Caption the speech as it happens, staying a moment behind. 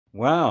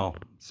Well,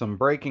 some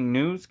breaking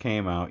news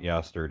came out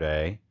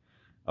yesterday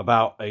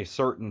about a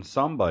certain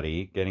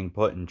somebody getting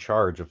put in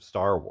charge of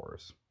Star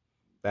Wars.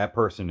 That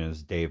person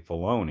is Dave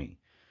Filoni.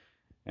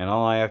 And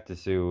all I have to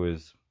do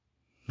is.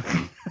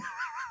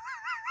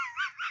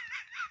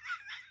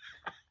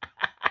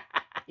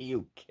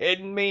 You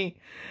kidding me?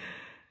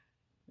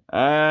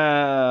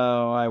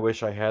 Oh, I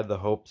wish I had the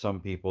hope some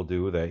people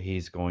do that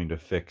he's going to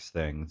fix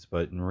things,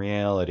 but in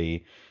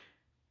reality,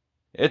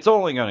 it's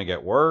only going to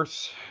get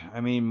worse.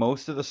 I mean,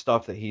 most of the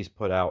stuff that he's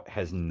put out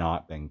has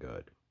not been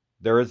good.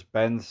 There has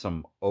been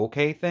some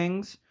okay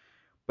things,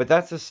 but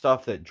that's the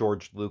stuff that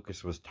George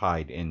Lucas was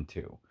tied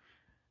into.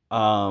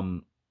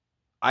 Um,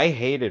 I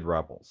hated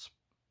Rebels.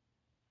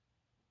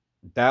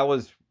 That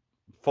was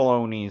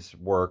Filoni's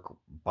work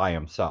by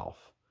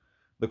himself.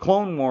 The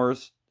Clone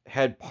Wars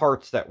had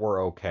parts that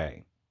were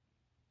okay.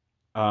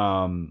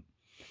 Um,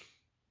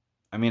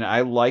 I mean,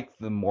 I liked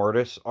the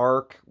Mortis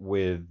arc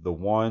with the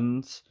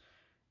ones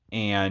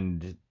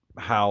and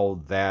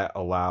how that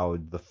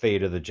allowed the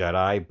Fate of the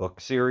Jedi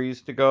book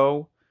series to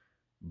go.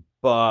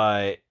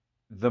 But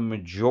the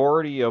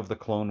majority of the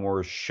Clone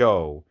Wars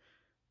show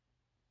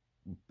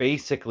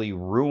basically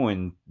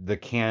ruined the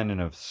canon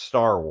of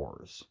Star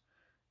Wars.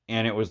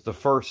 And it was the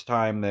first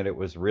time that it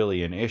was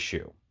really an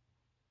issue.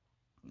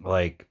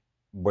 Like,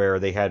 where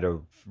they had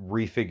to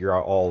refigure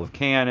out all of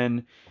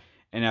canon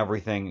and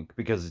everything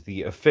because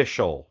the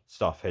official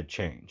stuff had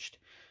changed.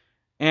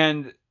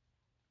 And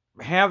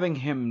having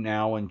him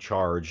now in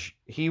charge,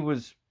 he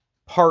was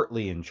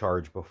partly in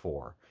charge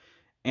before.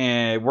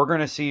 And we're going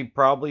to see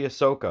probably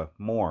Ahsoka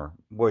more,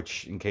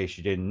 which, in case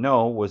you didn't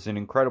know, was an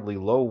incredibly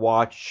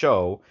low-watch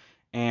show,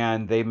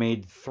 and they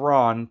made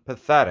Thrawn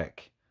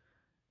pathetic.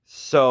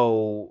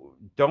 So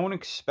don't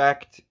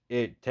expect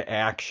it to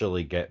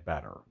actually get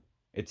better.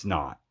 It's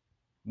not.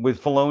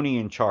 With Filoni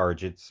in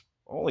charge, it's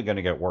only going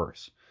to get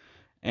worse.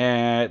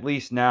 And at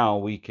least now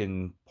we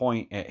can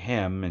point at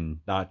him and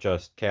not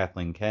just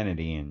Kathleen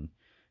Kennedy and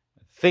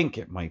think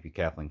it might be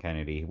Kathleen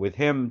Kennedy. With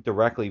him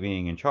directly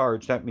being in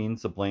charge, that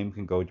means the blame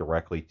can go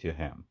directly to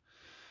him.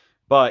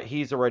 But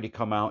he's already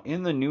come out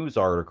in the news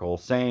article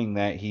saying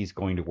that he's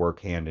going to work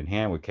hand in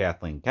hand with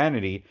Kathleen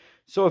Kennedy.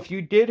 So if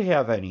you did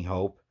have any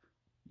hope,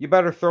 you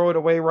better throw it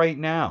away right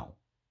now.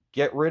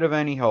 Get rid of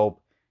any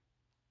hope.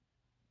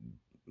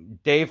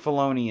 Dave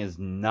Filoni is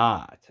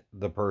not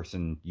the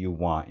person you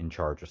want in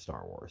charge of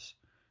Star Wars.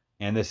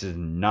 And this is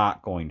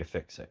not going to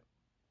fix it.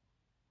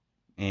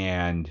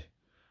 And,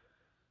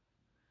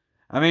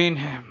 I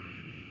mean,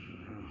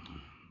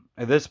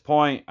 at this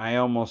point, I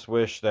almost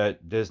wish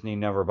that Disney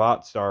never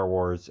bought Star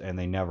Wars and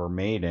they never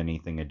made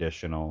anything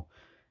additional,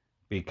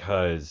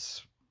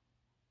 because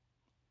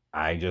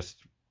I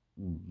just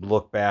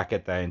look back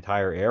at that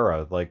entire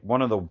era. Like,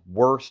 one of the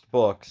worst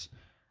books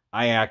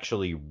I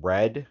actually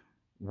read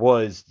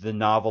was the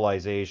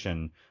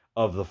novelization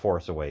of The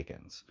Force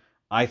Awakens.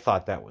 I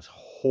thought that was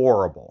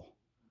horrible.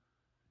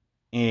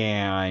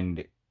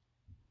 And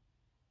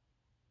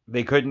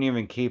they couldn't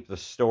even keep the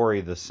story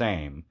the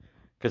same,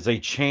 because they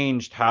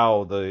changed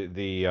how the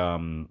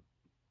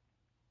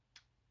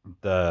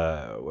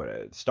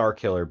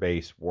Starkiller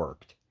base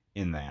worked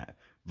in that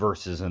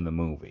versus in the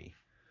movie.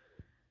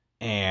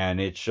 And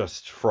it's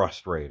just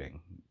frustrating.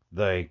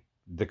 The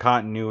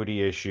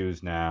continuity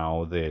issues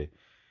now, the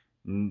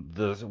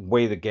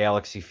way the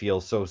galaxy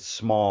feels so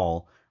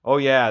small. Oh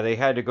yeah, they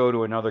had to go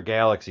to another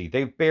galaxy.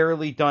 They've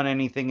barely done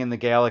anything in the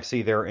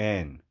galaxy they're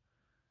in.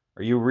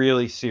 Are you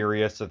really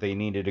serious that they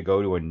needed to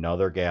go to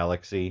another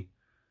galaxy?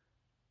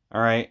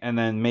 Alright, and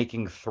then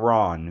making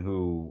Thrawn,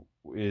 who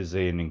is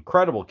an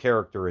incredible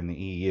character in the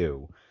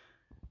EU,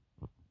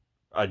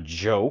 a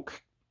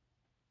joke.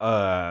 You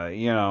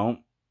know,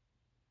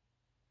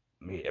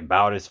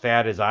 about as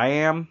fat as I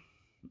am?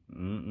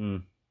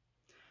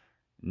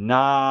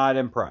 Not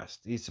impressed.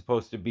 He's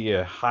supposed to be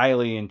a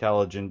highly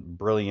intelligent,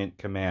 brilliant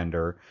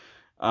commander,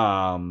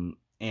 and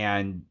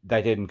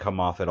that didn't come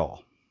off at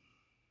all.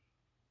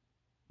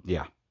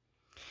 Yeah.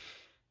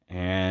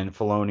 And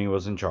Filoni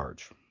was in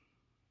charge.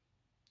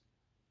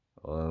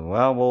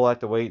 Well, we'll have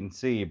to wait and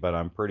see, but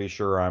I'm pretty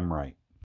sure I'm right.